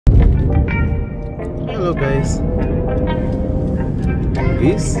Hello guys,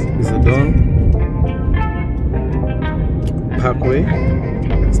 this is the Don Parkway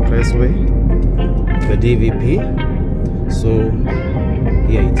Expressway, the DVP. So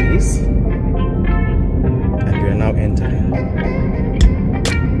here it is, and we are now entering.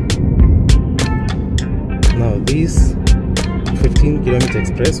 Now this 15-kilometer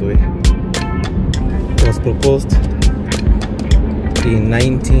expressway was proposed in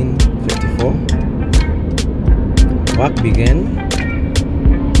 1954. Work began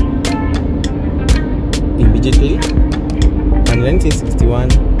immediately, and 1961,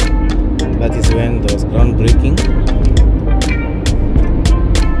 that is when there was groundbreaking.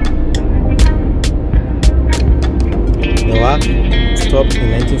 The work stopped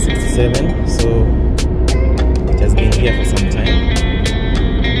in 1967, so it has been here for some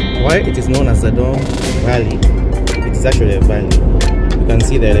time. Why it is known as the Don Valley? It is actually a valley. You can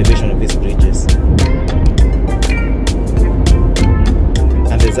see the elevation of these bridges.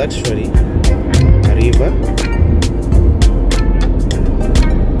 And there's actually a river.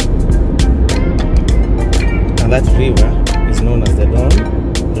 And that river is known as the Don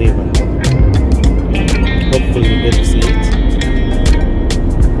River. Hopefully you get to see it.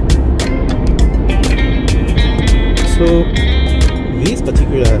 So this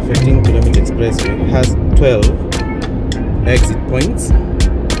particular 15-kilometer expressway has 12 exit points,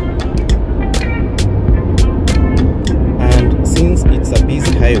 and since it's a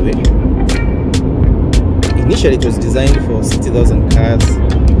busy highway, initially it was designed for 60,000 cars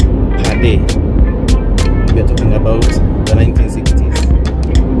per day. We are talking about the 1960s.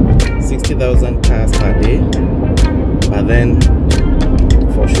 60,000 cars per day, but then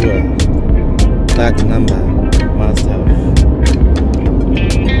for sure that number must have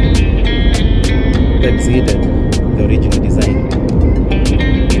exceeded the original design.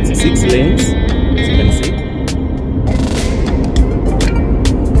 It's 6 lanes, as you can see.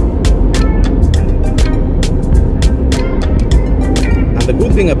 And the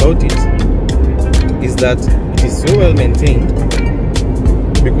good thing about it is that it is so well maintained,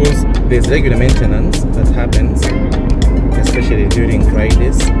 because there's regular maintenance that happens, especially during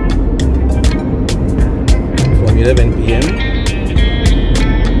Fridays from 11 p.m.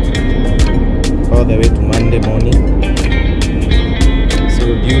 all the way to Monday morning. So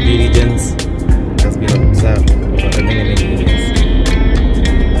due diligence has been observed over the many years.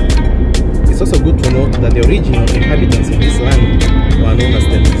 It's also good to note that the original inhabitants of this land were known as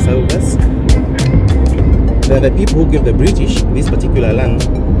the Southers. They are the people who gave the British this particular land,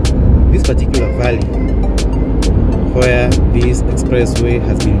 this particular valley, where this expressway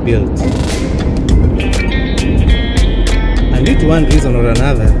has been built. And due to one reason or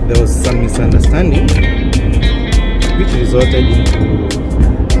another, there was some misunderstanding, which resulted into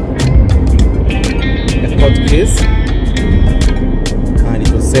a court case, and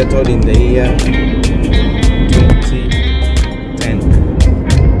it was settled in the year 2010.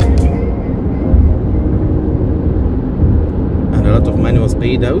 And a lot of money was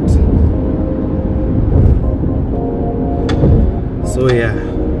paid out. So yeah,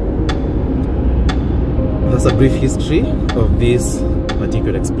 that's a brief history of this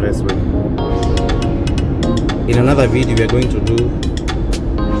particular expressway. In another video, we are going to do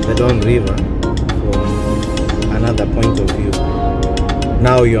the Don River from another point of view.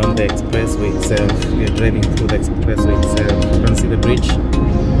 Now you're on the expressway itself. We are driving through the expressway itself. You can see the bridge.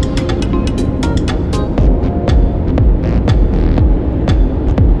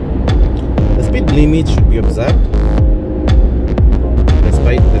 The speed limit should be observed.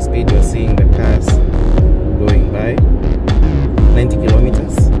 Despite the speed you're seeing the cars going by, 90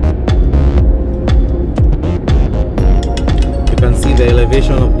 kilometers. You can see the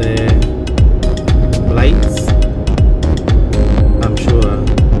elevation of the lights. I'm sure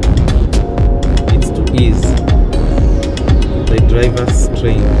it's to ease the driver's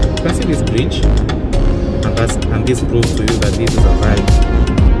train. You can see this bridge, and this proves to you that this is a valley.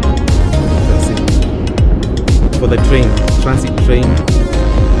 You can see for the train, transit train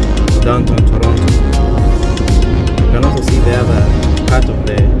to downtown Toronto. You can also see the other part of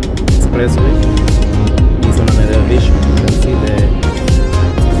the expressway is on an elevation. You can see the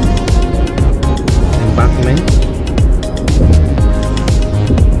embankment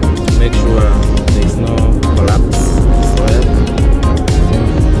to make sure there is no collapse soil.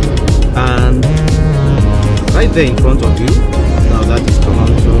 And right there in front of you, now that is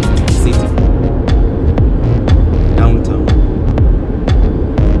Toronto City, downtown.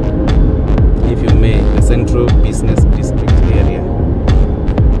 If you may, the central business district area.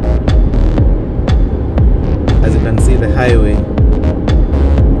 As you can see, the highway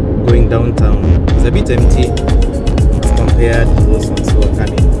going downtown It's a bit empty as compared to those ones who are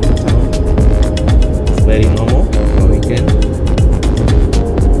coming to town. It's very normal for a weekend.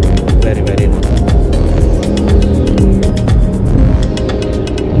 Very, very normal.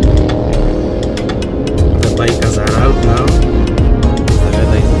 The bikers are out now. The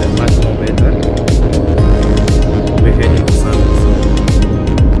weather is much more better. We're heading to summer, so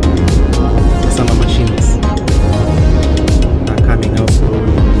the summer machines are coming out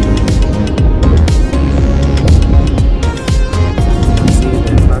slowly. See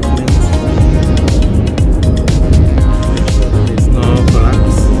the embankments. Make sure that there's no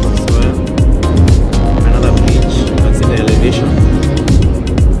collapse of soil. Another bridge. You can see the elevation,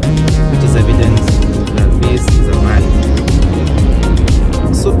 which is evidence that this is a valley.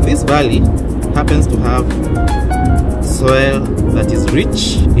 So this valley happens to have soil that is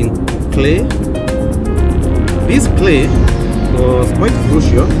rich in clay. This clay was quite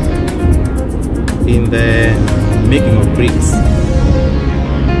crucial in the making of bricks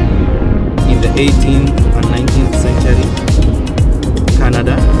in the 18th and 19th century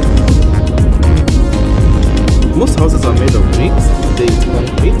Canada. Most houses are made of bricks. Today it's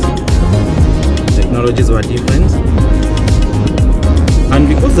concrete. Technologies were different, and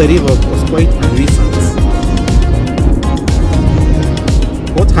because the river was quite unrecent,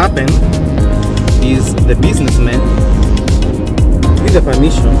 what happened is the businessmen, with the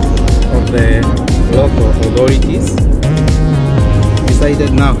permission of the local authorities,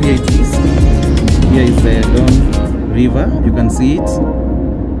 decided, now here it is. Here is the Don River. You can see it.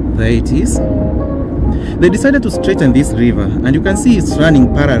 There it is. They decided to straighten this river, and you can see it's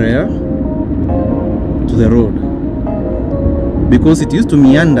running parallel to the road because it used to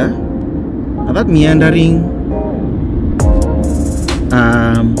meander, and that meandering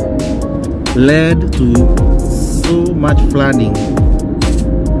led to so much flooding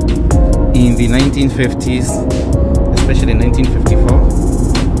in the 1950s, especially in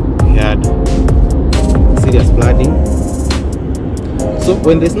 1954. We had serious flooding. So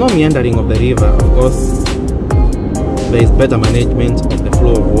when there's no meandering of the river, of course, there is better management of the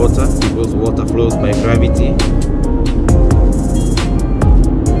flow of water because water flows by gravity.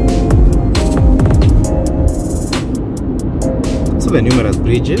 So there are numerous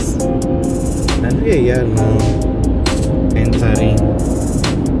bridges, and we are now entering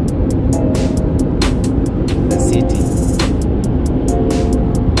the city.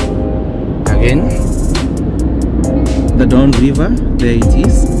 Again, the Don River, there it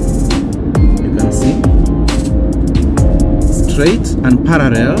is. You can see straight and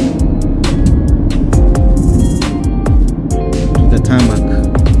parallel to the tarmac.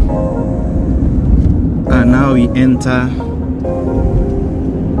 And now we enter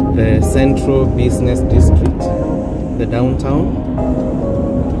the central business district, the downtown.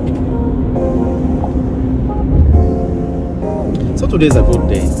 So today is a good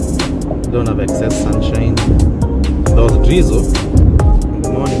day. We don't have excess sunshine. There was drizzle in the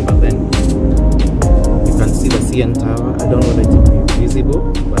morning, but then you can see the CN Tower. I don't know that it will be visible,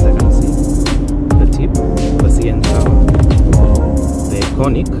 but I can see the tip, the CN Tower, the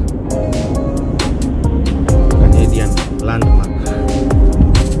iconic Canadian landmark.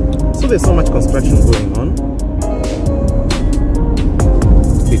 So there's so much construction going on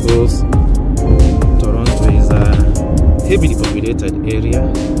because Toronto is a heavily populated area,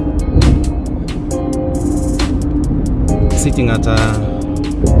 sitting at a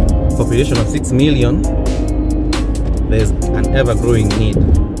population of 6 million. There's an ever-growing need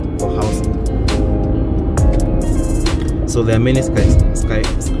for housing. So there are many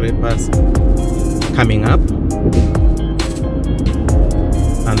skyscrapers coming up,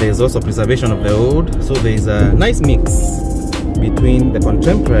 and there's also preservation of the old. So there is a nice mix between the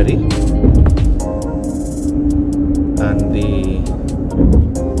contemporary and the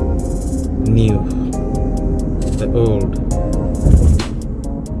new, the old.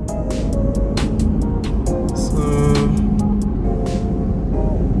 So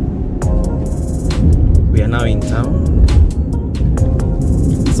we are now in town.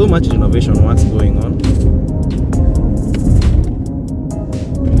 So much renovation works going on.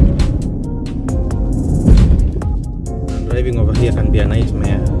 And driving over here can be a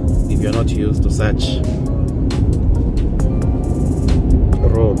nightmare if you're not used to such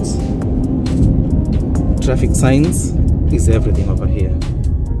roads. Traffic signs is everything over here.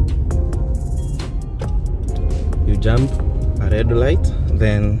 You jump a red light,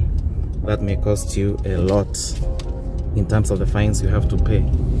 then that may cost you a lot in terms of the fines you have to pay.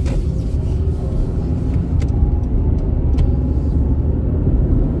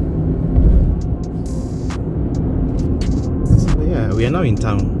 So yeah, we are now in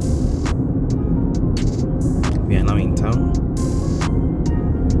town. We are now in town,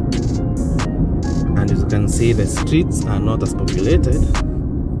 and as you can see, the streets are not as populated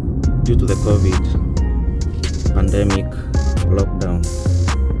due to the COVID pandemic lockdown.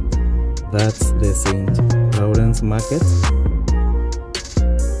 That's the St. Lawrence Market.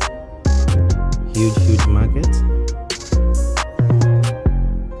 Huge market.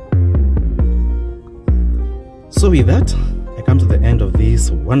 So with that, I come to the end of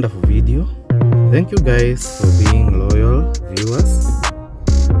this wonderful video. Thank you guys for being loyal viewers.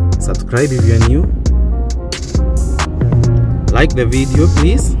 Subscribe if you're new. Like the video,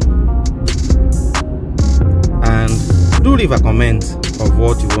 please. And do leave a comment of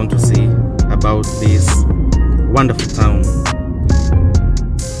what you want to see about this wonderful town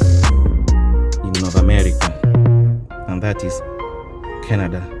in North America, and that is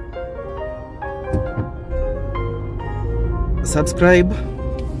Canada. Subscribe,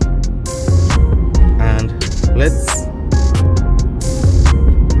 and let's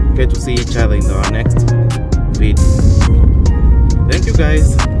get to see each other in our next video. Thank you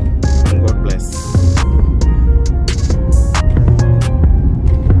guys, and God bless.